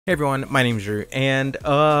Hey everyone, my name's Rewt, and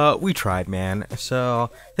we tried, man. So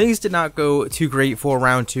things did not go too great for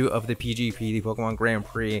round 2 of the PGP, the Pokemon Grand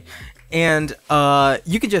Prix, and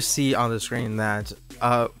you can just see on the screen that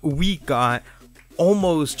we got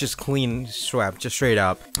almost just clean swept, just straight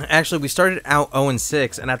up. Actually, we started out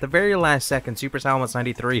 0-6, and at the very last second, Super Salamence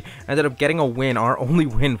 93 ended up getting a win, our only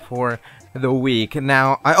win for the week.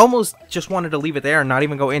 Now, I almost just wanted to leave it there and not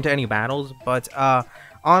even go into any battles, but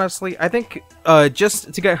honestly, I think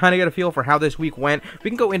just to kind of get a feel for how this week went,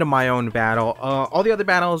 we can go into my own battle. All the other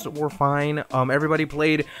battles were fine. Everybody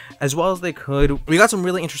played as well as they could. We got some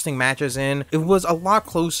really interesting matches in. It was a lot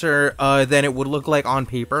closer than it would look like on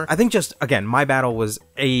paper. I think just, again, my battle was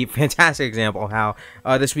a fantastic example of how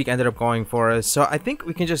this week ended up going for us. So I think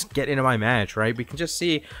we can just get into my match, right? We can just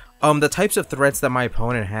see the types of threats that my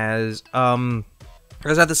opponent has.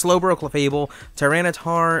 There's at the Slowbro, Clefable,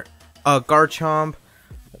 Tyranitar, Garchomp,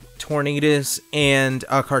 Tornadus, and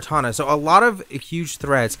Kartana. So a lot of huge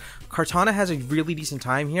threats. Kartana has a really decent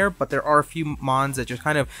time here, but there are a few mons that just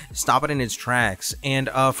kind of stop it in its tracks. And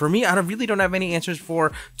for me, I really don't have any answers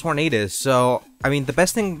for Tornadus. So, I mean,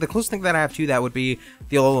 the closest thing that I have to that would be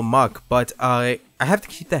the Alola Muck, but I have to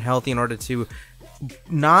keep that healthy in order to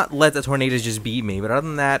not let the Tornadus just beat me. But other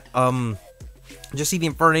than that, just see the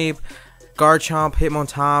Infernape, Garchomp,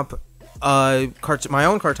 Hitmontop, my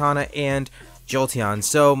own Kartana, and Jolteon.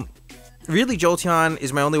 So really, Jolteon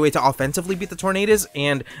is my only way to offensively beat the Tornadus,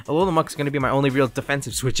 and Alola Muck is going to be my only real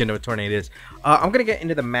defensive switch into a Tornadus. I'm going to get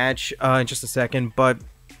into the match in just a second, but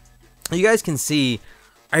you guys can see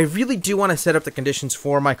I really do want to set up the conditions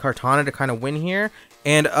for my Kartana to kind of win here,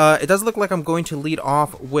 and it does look like I'm going to lead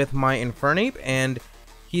off with my Infernape, and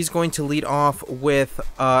he's going to lead off with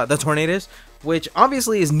the Tornadus, which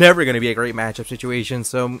obviously is never going to be a great matchup situation.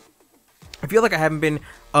 So I feel like I haven't been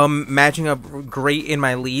matching up great in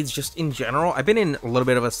my leads just in general. I've been in a little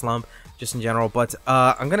bit of a slump just in general, but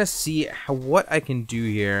I'm gonna see what I can do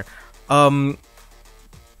here.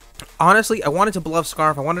 Honestly, I wanted to bluff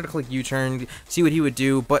Scarf. I wanted to click U-turn, see what he would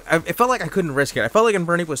do, but it felt like I couldn't risk it. I felt like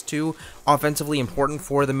Infernape was too offensively important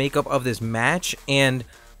for the makeup of this match, and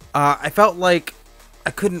I felt like I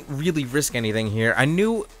couldn't really risk anything here. I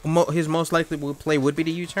knew his most likely play would be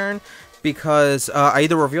to U-turn, because I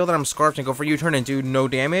either reveal that I'm Scarfed and go for U-turn and do no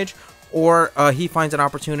damage, or he finds an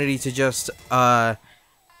opportunity to just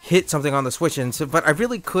hit something on the switch. And so, but I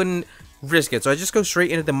really couldn't risk it, so I just go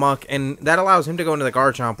straight into the Muck, and that allows him to go into the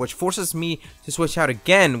Garchomp, which forces me to switch out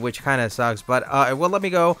again, which kind of sucks, but it will let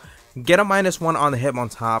me go get a -1 on the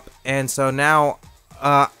Hitmontop. And so now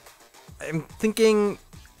I'm thinking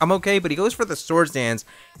I'm okay, but he goes for the Swords Dance,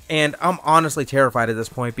 and I'm honestly terrified at this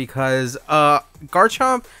point because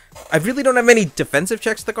Garchomp, I really don't have any defensive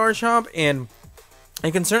checks to Garchomp, and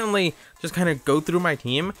I can certainly just kind of go through my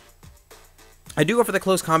team. I do go for the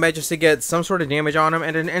close combat just to get some sort of damage on him,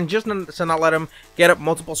 and just to not let him get up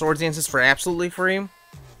multiple Swords Dances for absolutely free.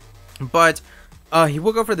 But he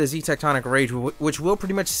will go for the Z-Tectonic Rage, which will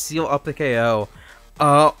pretty much seal up the KO,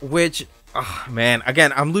 which... Oh, man,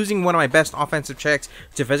 again, I'm losing one of my best offensive checks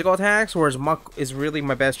to physical attacks, whereas Muck is really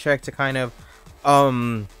my best check to kind of,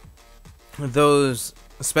 those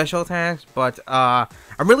special attacks, but,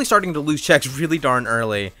 I'm really starting to lose checks really darn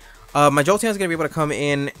early. My Jolteon is going to be able to come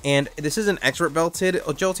in, and this is an expert belted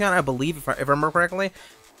Jolteon, I believe, if I remember correctly.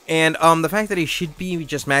 And the fact that he should be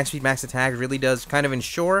just max speed, max attack really does kind of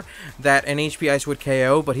ensure that an HP Ice would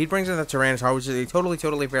KO, but he brings in the Tyranitar, which is a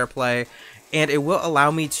totally fair play. And it will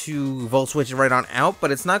allow me to Volt Switch right on out,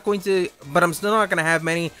 but it's not going to, but I'm still not going to have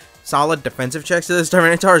many solid defensive checks to this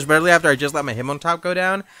Tyranitar, especially after I just let my Hitmontop go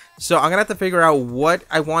down. So I'm going to have to figure out what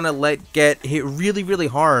I want to let get hit really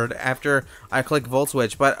hard after I click Volt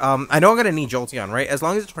Switch. But I know I'm going to need Jolteon, right? As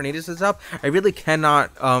long as the Tornadus is up, I really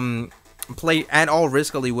cannot play at all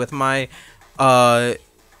riskily with my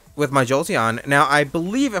Jolteon. Now, I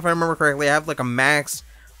believe, if I remember correctly, I have like a max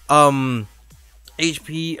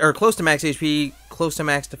HP, or close to max HP, close to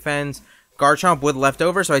max defense Garchomp with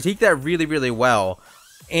leftover, so I take that really well.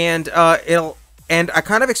 And I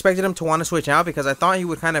kind of expected him to want to switch out because I thought he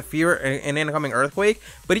would kind of fear an incoming Earthquake,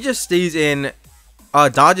 but he just stays in,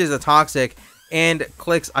 dodges the Toxic, and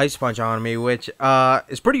clicks Ice Punch on me, which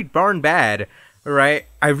is pretty darn bad, right?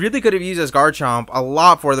 I really could have used this Garchomp a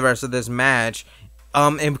lot for the rest of this match,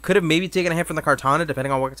 and could have maybe taken a hit from the Kartana,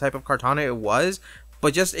 depending on what type of Kartana it was.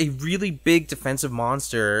 But just a really big defensive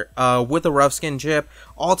monster with a rough skin chip,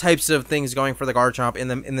 all types of things going for the Garchomp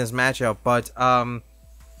in this matchup. But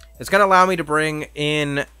it's gonna allow me to bring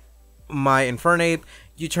in my Infernape.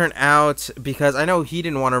 You turn out because I know he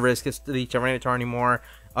didn't want to risk the Tyranitar anymore.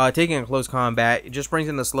 Taking a close combat, it just brings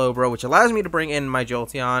in the Slowbro, which allows me to bring in my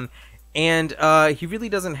Jolteon. and he really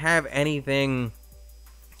doesn't have anything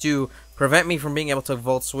to prevent me from being able to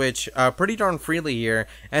Volt Switch pretty darn freely here.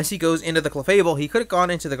 As he goes into the Clefable, he could have gone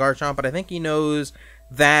into the Garchomp, but I think he knows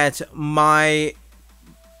that my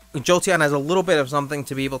Jolteon has a little bit of something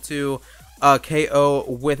to be able to KO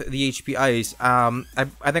with the HP Ice.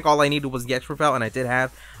 I think all I needed was the Expert Belt, and I did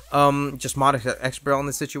have just modest Expert Belt in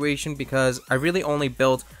this situation, because I really only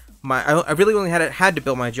built my I really only had to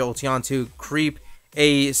build my Jolteon to creep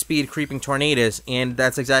a speed creeping Tornadus, and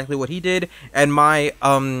that's exactly what he did. And my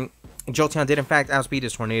Jolteon did in fact outspeed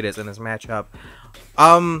his Tornadus in this matchup.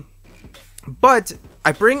 But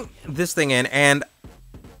I bring this thing in, and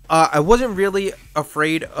I wasn't really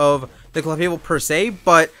afraid of the Clefable per se,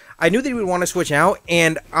 but I knew that he would want to switch out,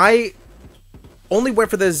 and I only went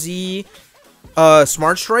for the Z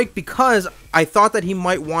Smart Strike because I thought that he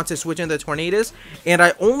might want to switch into Tornadus, and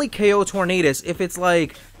I only KO Tornadus if it's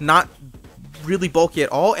like not really bulky at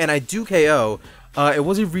all, and I do KO. It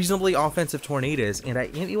was a reasonably offensive Tornadus, and I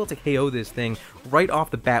am able to KO this thing right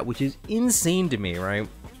off the bat, which is insane to me, right?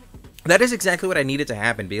 That is exactly what I needed to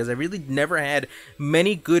happen, because I really never had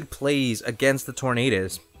many good plays against the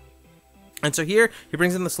Tornadus. And so here, he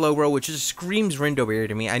brings in the Slowbro, which just screams Rindo Berry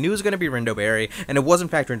to me. I knew it was going to be Rindo Berry, and it was in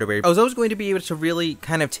fact Rindo Berry. I was always going to be able to really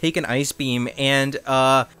kind of take an Ice Beam and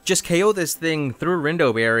just KO this thing through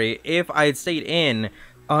Rindo Berry if I had stayed in.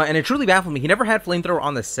 And it truly baffled me. He never had Flamethrower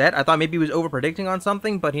on the set. I thought maybe he was over-predicting on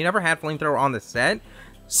something, but he never had Flamethrower on the set.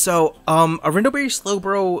 So, a Rindo Berry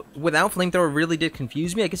Slowbro without Flamethrower really did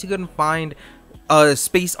confuse me. I guess he couldn't find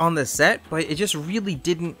space on the set, but it just really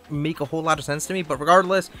didn't make a whole lot of sense to me. But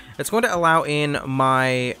regardless, it's going to allow in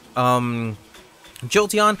my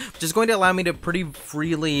Jolteon, which is going to allow me to pretty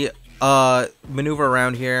freely maneuver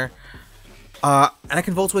around here. And I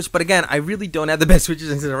can Volt Switch, but again, I really don't have the best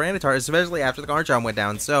switches into the Tyranitar, especially after the Garchomp went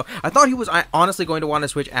down. So I thought he was honestly going to want to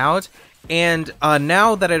switch out, and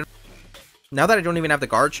now that I don't even have the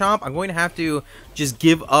Garchomp, I'm going to have to just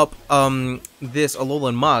give up this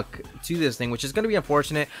Alolan Muck to this thing, which is going to be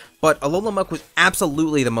unfortunate. But Alolan Muck was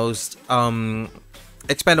absolutely the most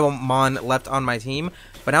expendable Mon left on my team.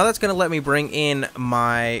 But now that's going to let me bring in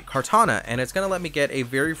my Kartana, and it's going to let me get a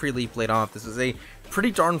very free Leaf Blade off. This is a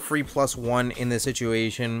pretty darn free +1 in this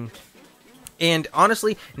situation. And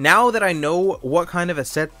honestly, now that I know what kind of a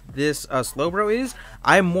set this Slowbro is,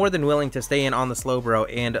 I'm more than willing to stay in on the Slowbro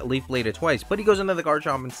and Leaf Blade it twice. But he goes into the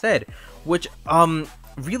Garchomp instead, which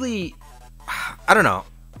really, I don't know.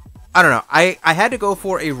 I had to go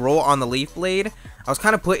for a roll on the Leaf Blade. I was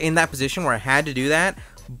kind of put in that position where I had to do that.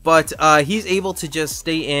 But he's able to just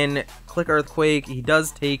stay in, click Earthquake. He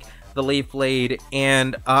does take the Leaf Blade,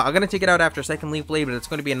 and I'm going to take it out after second Leaf Blade, but it's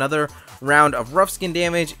going to be another round of rough skin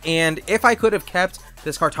damage. And if I could have kept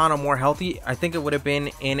this Kartana more healthy, I think it would have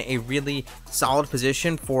been in a really solid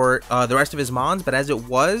position for the rest of his Mons, but as it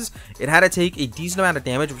was, it had to take a decent amount of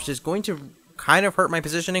damage, which is going to kind of hurt my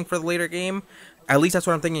positioning for the later game. At least that's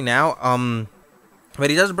what I'm thinking now. But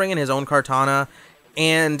he does bring in his own Kartana,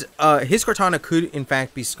 and his Kartana could in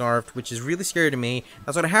fact be Scarfed, which is really scary to me.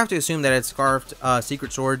 That's what I have to assume, that it's Scarfed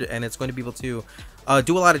Secret Sword, and it's going to be able to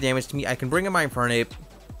do a lot of damage to me. I can bring in my Infernape.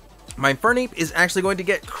 My Infernape is actually going to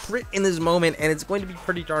get crit in this moment, and it's going to be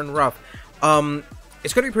pretty darn rough.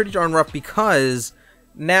 It's going to be pretty darn rough because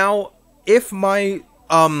now if my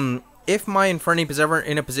Infernape is ever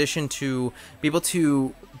in a position to be able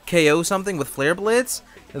to KO something with Flare Blitz,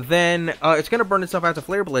 then it's going to burn itself out to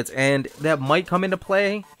Flare Blitz, and that might come into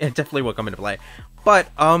play. It definitely will come into play. But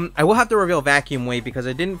I will have to reveal Vacuum Wave because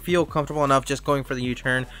I didn't feel comfortable enough just going for the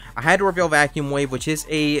U-turn. I had to reveal Vacuum Wave, which is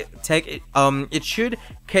a tech. It should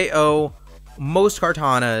KO most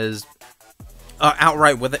Kartanas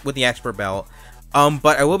outright with the Expert Belt.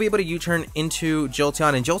 But I will be able to U-turn into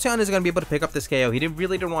Jolteon, and Jolteon is going to be able to pick up this KO. He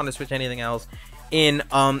really didn't want to switch anything else in,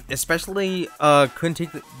 especially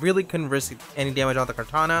couldn't risk any damage on the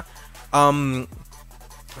Kartana,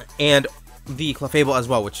 and the Clefable as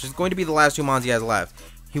well, which is going to be the last two Mons he has left.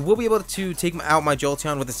 He will be able to take out my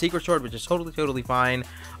Jolteon with a Secret Sword, which is totally fine.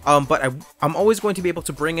 But I'm always going to be able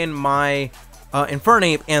to bring in my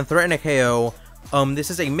Infernape and threaten a KO. This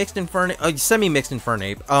is a mixed Infernape, semi-mixed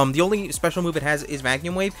Infernape. The only special move it has is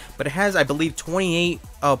Vacuum Wave, but it has, I believe, 28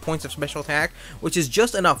 points of special attack, which is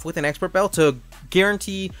just enough with an Expert Belt to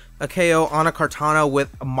guarantee a KO on a Kartana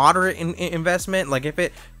with a moderate investment. Like if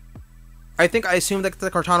it, I assumed that the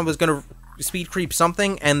Kartana was going to speed creep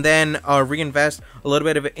something and then reinvest a little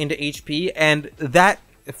bit of it into HP, and that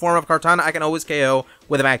form of Kartana I can always KO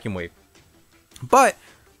with a Vacuum Wave. But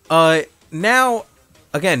now,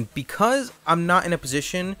 again, because I'm not in a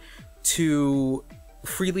position to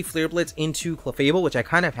freely Flare Blitz into Clefable, which I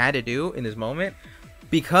kind of had to do in this moment,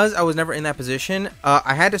 because I was never in that position,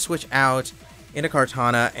 I had to switch out into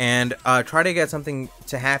Kartana and try to get something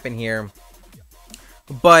to happen here.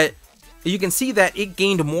 But you can see that it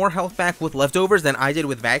gained more health back with leftovers than I did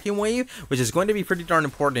with Vacuum Wave, which is going to be pretty darn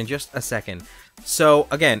important in just a second. So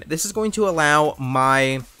again, this is going to allow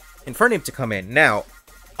my Infernape to come in. Now,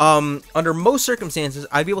 under most circumstances,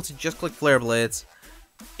 I'd be able to just click Flare Blitz,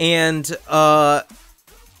 and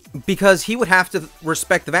because he would have to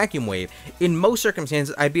respect the Vacuum Wave. In most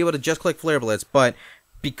circumstances, I'd be able to just click Flare Blitz, but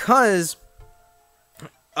because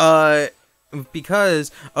of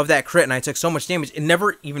that crit and I took so much damage, it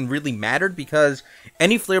never even really mattered, because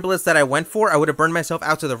any Flare Blitz that I went for, I would have burned myself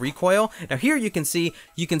out to the recoil. Now here you can see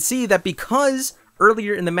that because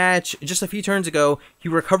earlier in the match, just a few turns ago, he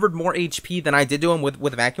recovered more HP than I did to him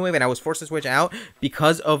with Vacuum Wave, and I was forced to switch out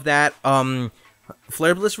because of that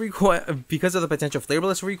Flare Blitz recoil, because of the potential Flare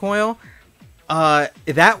Blitz recoil.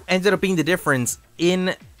 That ended up being the difference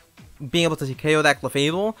in being able to KO that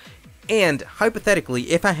Clefable. And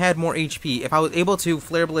hypothetically, if I had more HP, if I was able to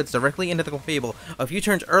Flare Blitz directly into the Clefable a few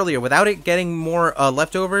turns earlier without it getting more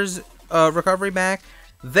leftovers recovery back,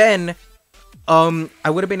 then I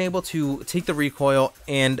would have been able to take the recoil,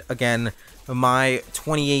 and again, my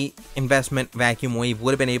 28 investment Vacuum Wave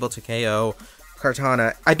would have been able to KO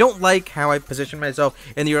Kartana. I don't like how I positioned myself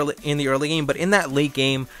in the early game, but in that late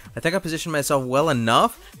game, I think I positioned myself well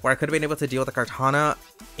enough where I could have been able to deal with the Kartana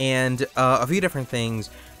and a few different things.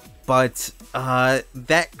 But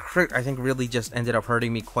that crit, I think, really just ended up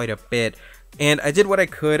hurting me quite a bit. And I did what I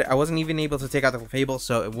could. I wasn't even able to take out the Clefable,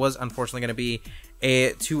 so it was unfortunately going to be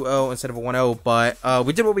a 2-0 instead of a 1-0. But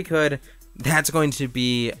we did what we could. That's going to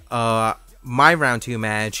be my round 2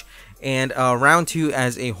 match. And round 2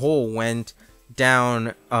 as a whole went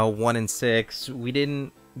down 1-6. We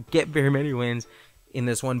didn't get very many wins in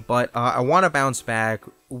this one, but I want to bounce back.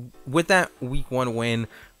 With that week 1 win,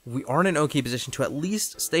 we are in an okay position to at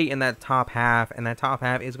least stay in that top half, and that top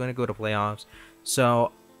half is going to go to playoffs.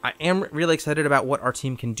 So I am really excited about what our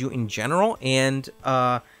team can do in general, and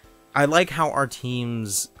I like how our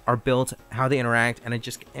teams are built, how they interact, and I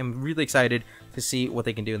just am really excited to see what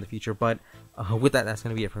they can do in the future. But with that, that's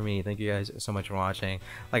going to be it for me. Thank you guys so much for watching.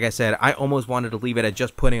 Like I said, I almost wanted to leave it at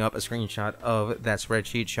just putting up a screenshot of that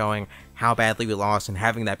spreadsheet showing how badly we lost and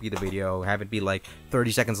having that be the video, have it be like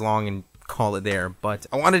 30 seconds long and call it there. But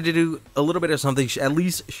I wanted to do a little bit of something, at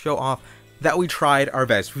least show off that we tried our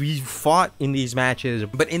best. We fought in these matches,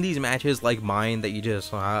 but in these matches like mine that you just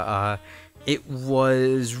saw, it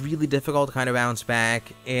was really difficult to kind of bounce back,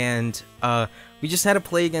 and we just had to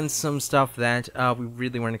play against some stuff that we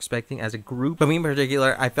really weren't expecting as a group. But me in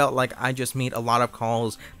particular, I felt like I just made a lot of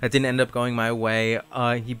calls that didn't end up going my way.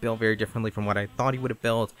 He built very differently from what I thought he would have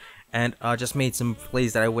built, and just made some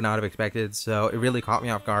plays that I would not have expected, so it really caught me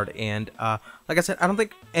off guard. And like I said, I don't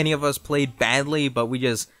think any of us played badly, but we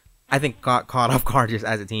just, I think, got caught off guard just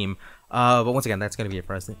as a team. But once again, that's going to be it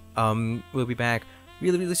for us. We'll be back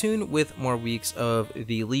really soon with more weeks of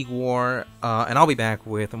the League War, and I'll be back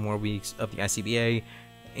with more weeks of the ICBA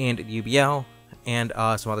and the UBL, and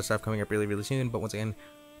some other stuff coming up really soon. But once again,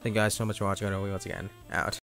 thank you guys so much for watching. I know we once again out.